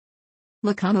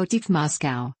Lokomotiv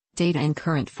Moscow, data and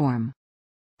current form.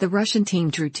 The Russian team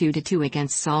drew 2-2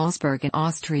 against Salzburg in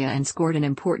Austria and scored an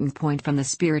important point from the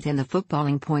spirit and the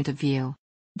footballing point of view.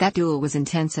 That duel was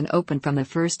intense and open from the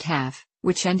first half,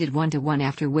 which ended 1-1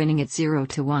 after winning it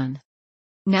 0-1.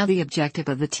 Now the objective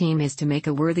of the team is to make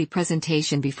a worthy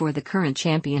presentation before the current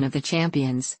champion of the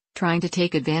champions, trying to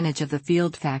take advantage of the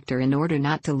field factor in order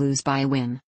not to lose by a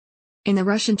win. In the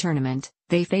Russian tournament,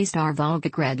 they faced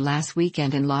Volgograd last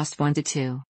weekend and lost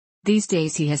 1-2. These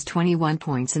days he has 21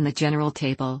 points in the general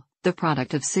table, the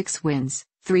product of 6 wins,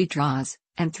 3 draws,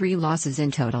 and 3 losses in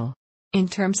total. In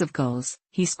terms of goals,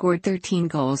 he scored 13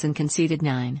 goals and conceded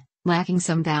 9, lacking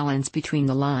some balance between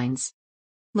the lines.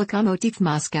 Lokomotiv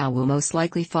Moscow will most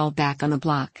likely fall back on the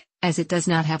block, as it does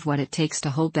not have what it takes to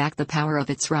hold back the power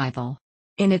of its rival.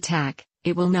 In attack,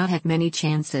 it will not have many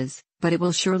chances, but it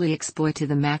will surely exploit to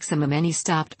the maximum any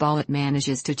stopped ball it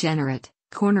manages to generate,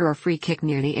 corner or free kick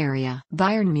near the area.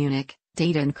 Bayern Munich,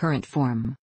 data and current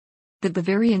form. The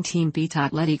Bavarian team beat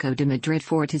Atletico de Madrid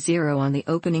 4-0 on the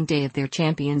opening day of their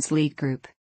Champions League group.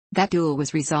 That duel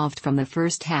was resolved from the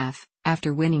first half,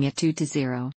 after winning it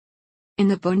 2-0. In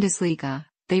the Bundesliga,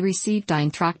 they received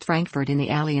Eintracht Frankfurt in the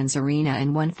Allianz Arena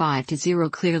and won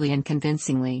 5-0 clearly and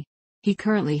convincingly. He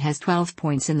currently has 12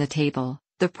 points in the table,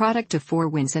 the product of 4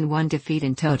 wins and 1 defeat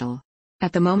in total.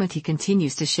 At the moment he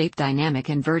continues to shape dynamic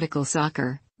and vertical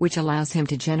soccer, which allows him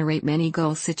to generate many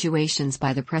goal situations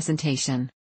by the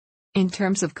presentation. In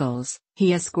terms of goals,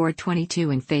 he has scored 22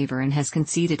 in favor and has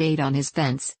conceded 8 on his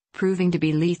fence, proving to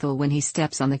be lethal when he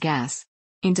steps on the gas.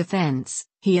 In defense,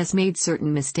 he has made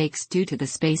certain mistakes due to the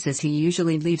spaces he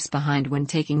usually leaves behind when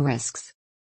taking risks.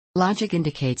 Logic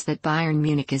indicates that Bayern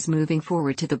Munich is moving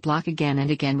forward to the block again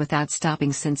and again without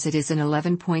stopping, since it is an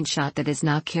 11-point shot that is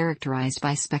not characterized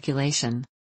by speculation.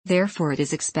 Therefore it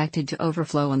is expected to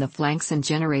overflow on the flanks and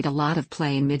generate a lot of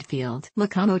play in midfield.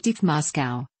 Lokomotiv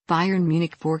Moscow, Bayern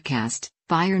Munich forecast,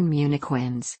 Bayern Munich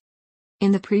wins.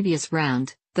 In the previous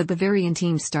round, the Bavarian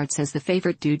team starts as the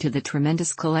favorite due to the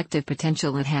tremendous collective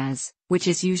potential it has, which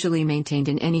is usually maintained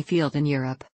in any field in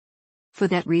Europe. For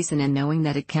that reason, and knowing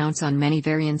that it counts on many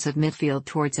variants of midfield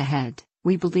towards a head,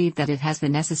 we believe that it has the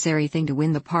necessary thing to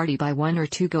win the party by 1 or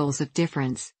 2 goals of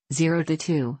difference,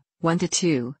 0-2,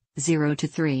 1-2,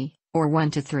 0-3, or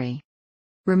 1-3.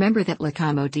 Remember that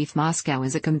Lokomotiv Moscow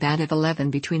is a combative 11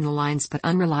 between the lines but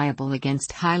unreliable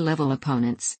against high-level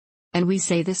opponents. And we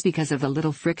say this because of the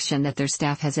little friction that their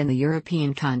staff has in the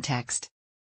European context.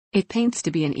 It paints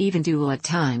to be an even duel at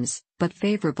times, but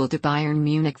favorable to Bayern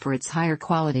Munich for its higher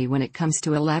quality when it comes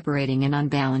to elaborating and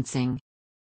unbalancing.